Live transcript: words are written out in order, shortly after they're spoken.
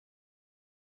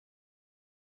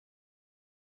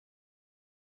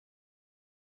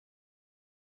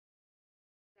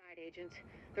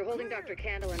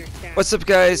What's up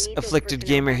guys, Afflicted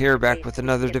Gamer here, back with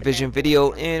another Division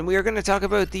video, and we are going to talk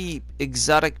about the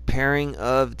exotic pairing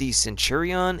of the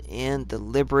Centurion and the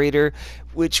Liberator,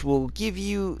 which will give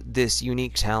you this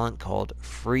unique talent called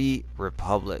Free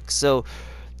Republic. So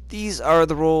these are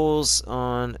the roles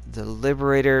on the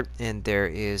Liberator, and there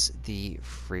is the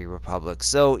Free Republic.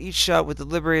 So each shot with the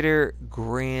Liberator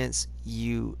grants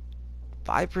you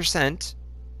 5%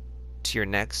 to your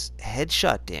next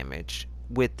headshot damage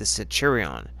with the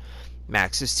Centurion.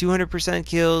 Max is 200%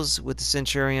 kills with the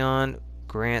Centurion,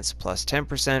 grants plus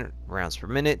 10% rounds per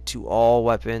minute to all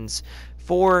weapons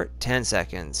for 10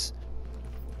 seconds.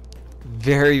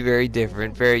 Very, very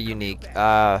different, very unique.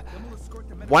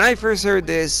 When I first heard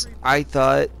this, I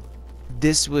thought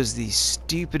this was the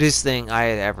stupidest thing I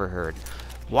had ever heard.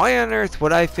 Why on earth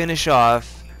would I finish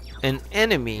off an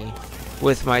enemy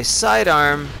with my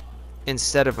sidearm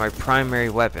instead of my primary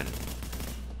weapon?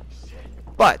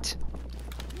 But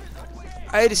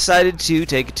I decided to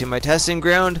take it to my testing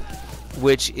ground,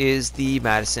 which is the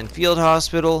Madison Field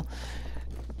Hospital.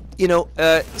 You know,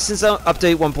 since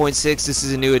update 1.6, this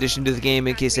is a new addition to the game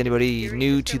in case anybody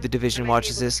new to the Division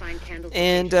watches this.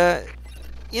 And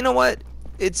you know what?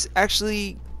 It's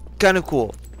actually kind of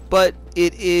cool, but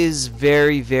it is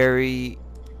very, very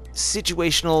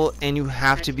situational, and you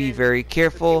have to be very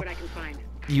careful.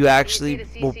 You actually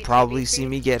will probably see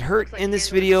me get hurt in this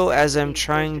video as I'm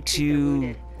trying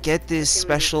to get this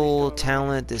special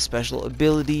talent, this special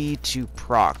ability to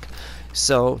proc.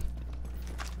 So,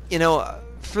 you know,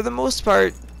 for the most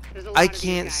part, I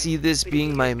can't see this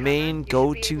being my main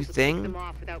go-to thing.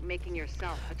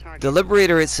 The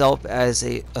Liberator itself as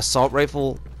a assault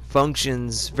rifle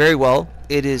functions very well.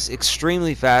 It is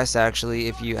extremely fast, actually,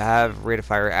 if you have rate of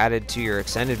fire added to your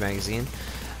extended magazine.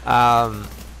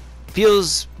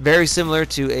 Feels very similar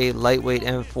to a lightweight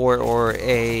M4 or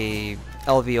a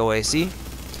LVOAC.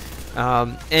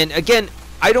 And again,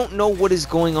 I don't know what is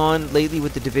going on lately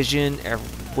with the Division,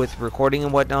 with recording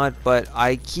and whatnot, but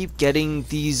I keep getting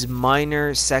these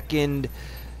minor second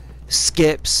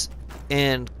skips,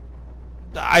 and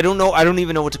I don't know, I don't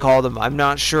even know what to call them. I'm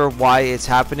not sure why it's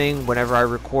happening. Whenever I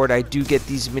record, I do get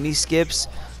these mini skips.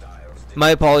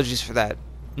 My apologies for that.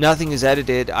 Nothing is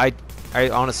edited. I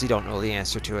honestly don't know the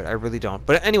answer to it. I really don't.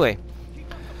 But anyway,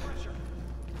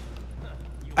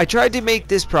 I tried to make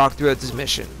this proc throughout this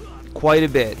mission quite a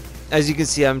bit. As you can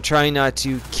see, I'm trying not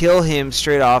to kill him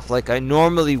straight off like I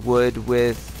normally would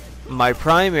with my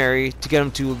primary to get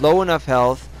him to low enough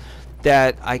health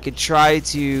that I could try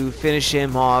to finish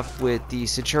him off with the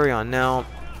Centurion. Now,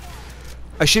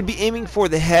 I should be aiming for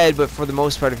the head, but for the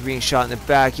most part, if you're being shot in the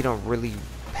back, you don't really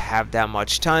have that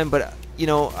much time. But, you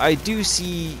know, I do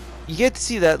see, you get to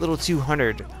see that little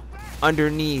 200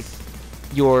 underneath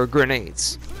your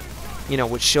grenades, you know,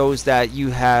 which shows that you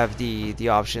have the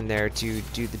option there to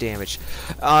do the damage.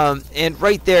 And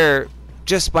right there,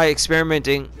 just by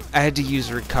experimenting, I had to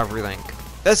use a recovery link.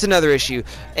 That's another issue.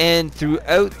 And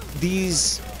throughout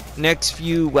these next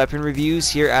few weapon reviews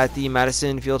here at the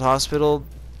Madison Field Hospital,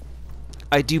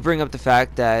 I do bring up the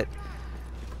fact that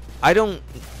I don't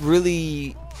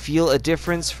really feel a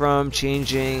difference from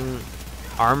changing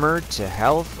armor to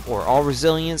health or all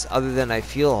resilience, other than I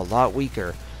feel a lot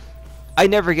weaker. I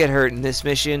never get hurt in this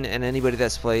mission, and anybody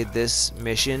that's played this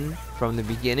mission from the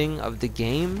beginning of the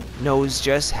game knows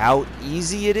just how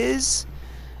easy it is,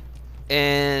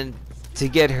 and to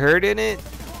get hurt in it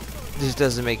just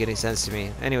doesn't make any sense to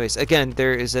me. Anyways, again,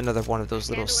 there is another one of those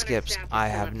little skips. I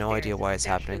have no idea why it's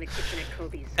happening.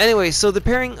 Anyway, so the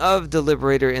pairing of the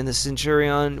Liberator and the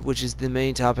Centurion, which is the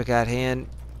main topic at hand,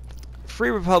 Free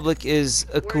Republic is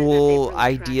a cool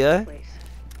idea,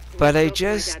 but I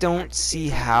just don't see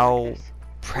how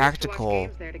practical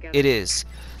it is.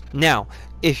 Now,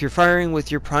 if you're firing with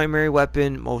your primary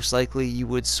weapon, most likely you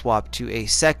would swap to a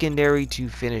secondary to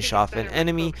finish off an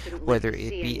enemy, whether it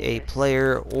be a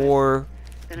player or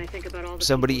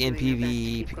somebody in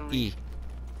PvE.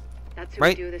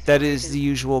 Right? That is the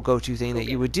usual go-to thing that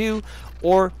you would do,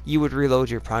 or you would reload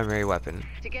your primary weapon.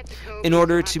 In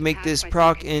order to make this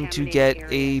proc and to get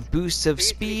a boost of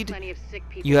speed,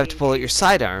 you have to pull out your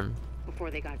sidearm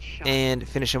and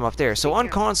finish him off there. So on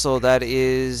console, that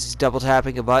is double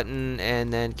tapping a button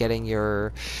and then getting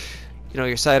your, you know,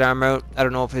 your sidearm out. I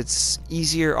don't know if it's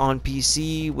easier on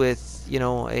PC with, you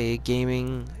know, a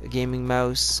gaming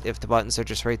mouse, if the buttons are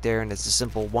just right there and it's a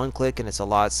simple one click and it's a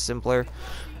lot simpler,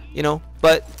 you know.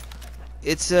 But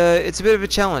it's a bit of a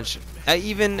challenge. I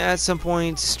even at some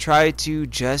points tried to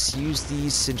just use the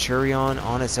Centurion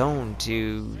on its own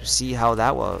to see how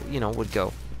that would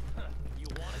go.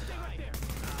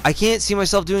 I can't see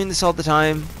myself doing this all the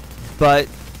time, but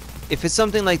If it's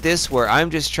something like this where I'm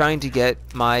just trying to get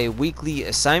my weekly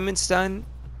assignments done,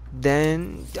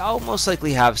 then I'll most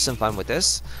likely have some fun with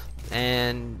this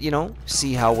and, you know,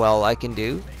 see how well I can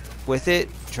do with it,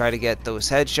 try to get those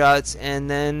headshots, and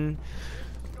then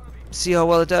see how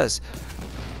well it does.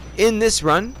 In this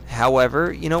run,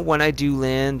 however, you know, when I do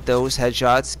land those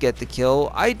headshots, get the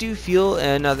kill, I do feel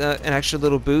an extra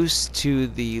little boost to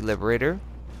the Liberator,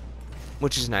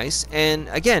 which is nice. And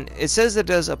again, it says that it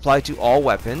does apply to all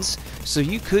weapons, so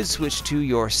you could switch to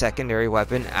your secondary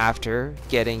weapon after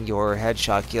getting your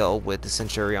headshot kill with the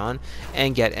Centurion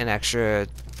and get an extra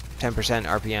 10%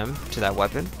 RPM to that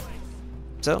weapon.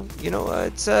 So, you know,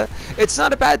 it's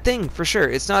not a bad thing, for sure.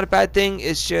 It's not a bad thing.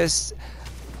 It's just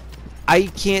I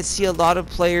can't see a lot of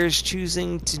players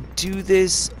choosing to do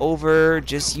this over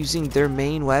just using their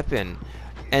main weapon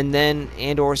and then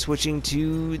or switching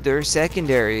to their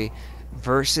secondary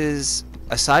versus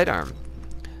a sidearm.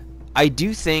 I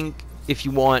do think if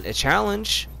you want a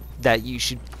challenge that you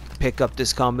should pick up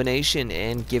this combination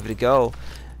and give it a go.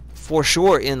 For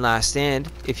sure, in Last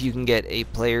Stand, if you can get a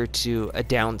player to a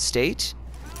down state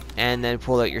and then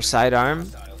pull out your sidearm,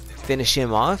 finish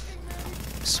him off,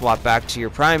 swap back to your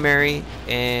primary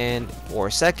or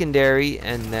secondary,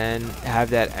 and then have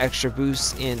that extra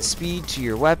boost in speed to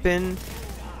your weapon,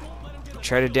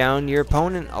 try to down your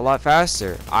opponent a lot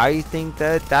faster. I think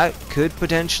that that could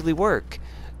potentially work.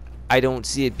 I don't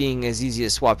see it being as easy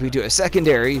as swapping to a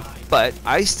secondary, but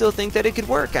I still think that it could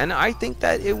work, and I think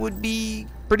that it would be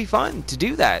pretty fun to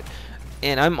do that,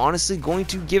 and I'm honestly going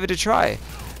to give it a try.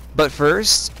 But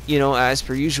first, you know, as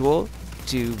per usual,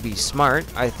 to be smart,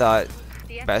 I thought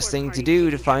best thing to do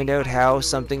to find out how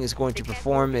something is going to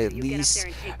perform, at least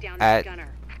at,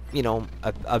 you know,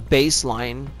 a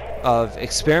baseline of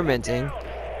experimenting,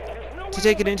 to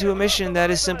take it into a mission that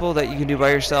is simple, that you can do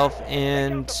by yourself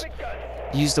and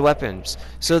use the weapons.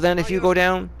 So then if you go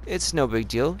down, it's no big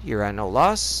deal. You're at no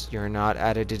loss. You're not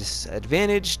at a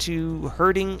disadvantage to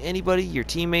hurting anybody, your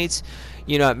teammates.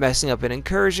 You're not messing up an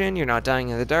incursion. You're not dying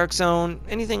in the dark zone,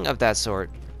 anything of that sort.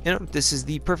 You know, this is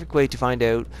the perfect way to find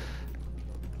out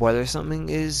whether something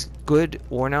is good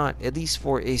or not, at least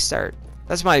for a start.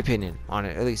 That's my opinion on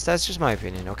it. At least that's just my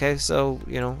opinion, okay? So,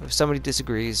 you know, if somebody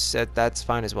disagrees, that's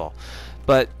fine as well.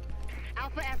 But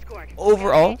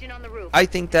overall, I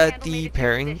think that the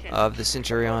pairing of the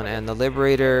Centurion and the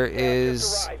Liberator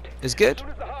is good.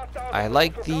 I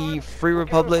like the Free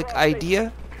Republic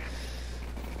idea.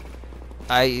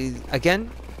 I, again,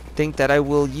 think that I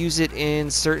will use it in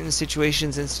certain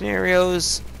situations and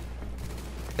scenarios,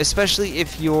 especially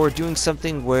if you're doing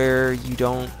something where you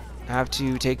don't have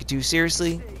to take it too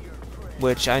seriously,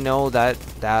 which I know that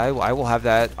I will have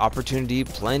that opportunity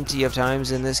plenty of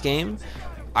times in this game.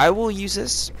 I will use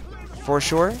this for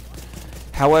sure.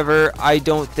 However, I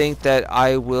don't think that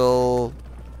I will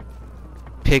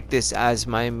pick this as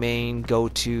my main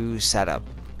go-to setup,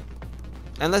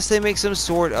 unless they make some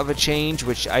sort of a change,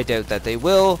 which I doubt that they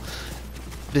will.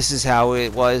 This is how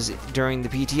it was during the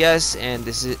PTS, and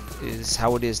this is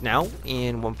how it is now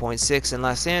in 1.6 and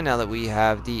Last Stand, now that we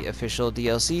have the official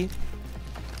DLC.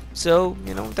 So,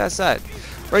 you know, that's that.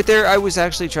 Right there, I was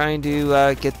actually trying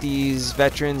to get these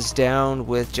veterans down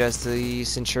with just the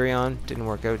Centurion. Didn't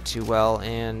work out too well,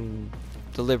 and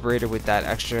the Liberator with that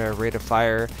extra rate of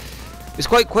fire is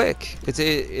quite quick.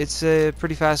 It's a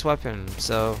pretty fast weapon,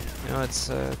 so, you know, it's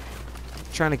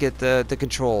trying to get the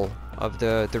control of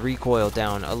the recoil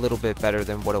down a little bit better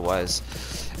than what it was.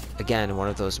 Again, one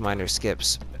of those minor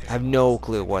skips. I have no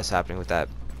clue what's happening with that.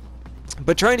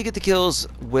 But trying to get the kills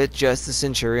with just the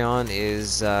Centurion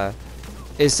is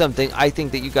something I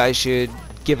think that you guys should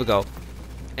give a go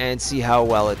and see how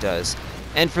well it does.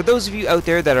 And for those of you out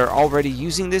there that are already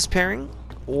using this pairing,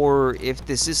 or if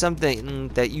this is something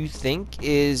that you think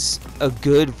is a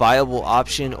good viable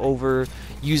option over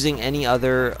using any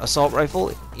other assault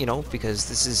rifle, you know, because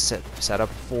this is set up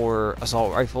for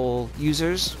assault rifle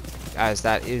users, as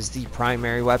that is the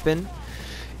primary weapon.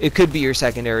 It could be your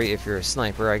secondary if you're a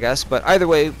sniper, I guess, but either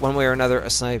way, one way or another,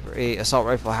 a assault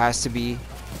rifle has to be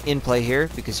in play here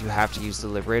because you have to use the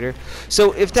Liberator.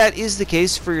 So if that is the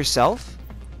case for yourself,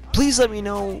 please let me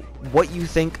know what you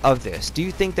think of this. Do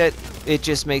you think that it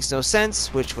just makes no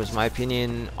sense, which was my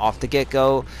opinion off the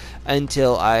get-go,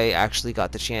 until I actually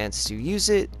got the chance to use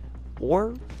it?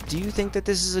 Or do you think that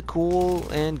this is a cool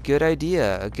and good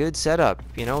idea, a good setup,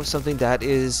 you know, something that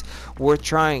is worth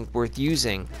trying, worth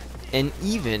using, and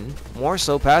even more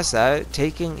so past that,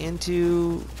 taking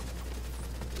into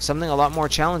something a lot more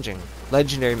challenging,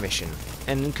 legendary mission,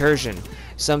 an incursion,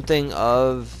 something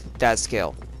of that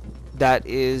scale? That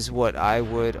is what I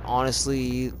would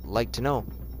honestly like to know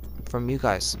from you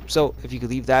guys. So if you could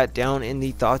leave that down in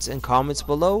the thoughts and comments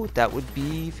below, that would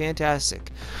be fantastic.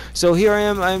 So here I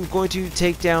am. I'm going to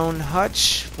take down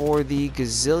Hutch for the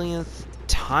gazillionth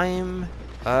time.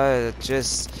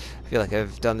 Just feel like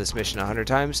I've done this mission 100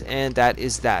 times, and that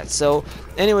is that. So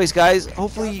anyways, guys,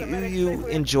 hopefully you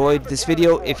enjoyed this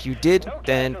video. If you did,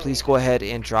 then please go ahead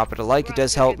and drop it a like. It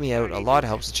does help me out a lot. It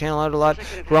helps the channel out a lot.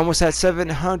 We're almost at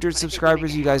 700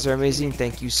 subscribers. You guys are amazing.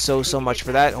 Thank you so much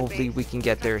for that. Hopefully we can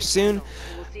get there soon.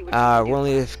 We're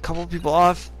only a couple people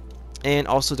off. And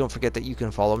also don't forget that you can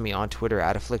follow me on Twitter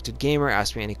at AfflictedGamer.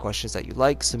 Ask me any questions that you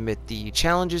like. Submit the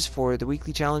challenges for the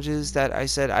weekly challenges that I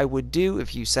said I would do.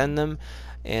 If you send them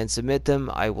and submit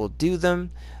them, I will do them.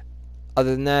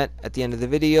 Other than that, at the end of the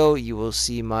video, you will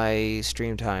see my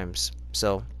stream times.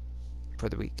 So, for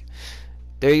the week.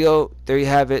 There you go. There you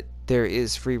have it. There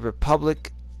is Free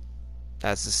Republic.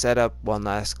 That's the setup. One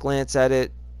last glance at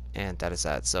it. And that is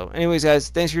that. So, anyways, guys,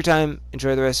 thanks for your time.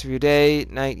 Enjoy the rest of your day,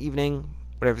 night, evening,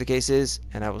 whatever the case is,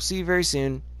 and I will see you very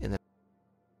soon in the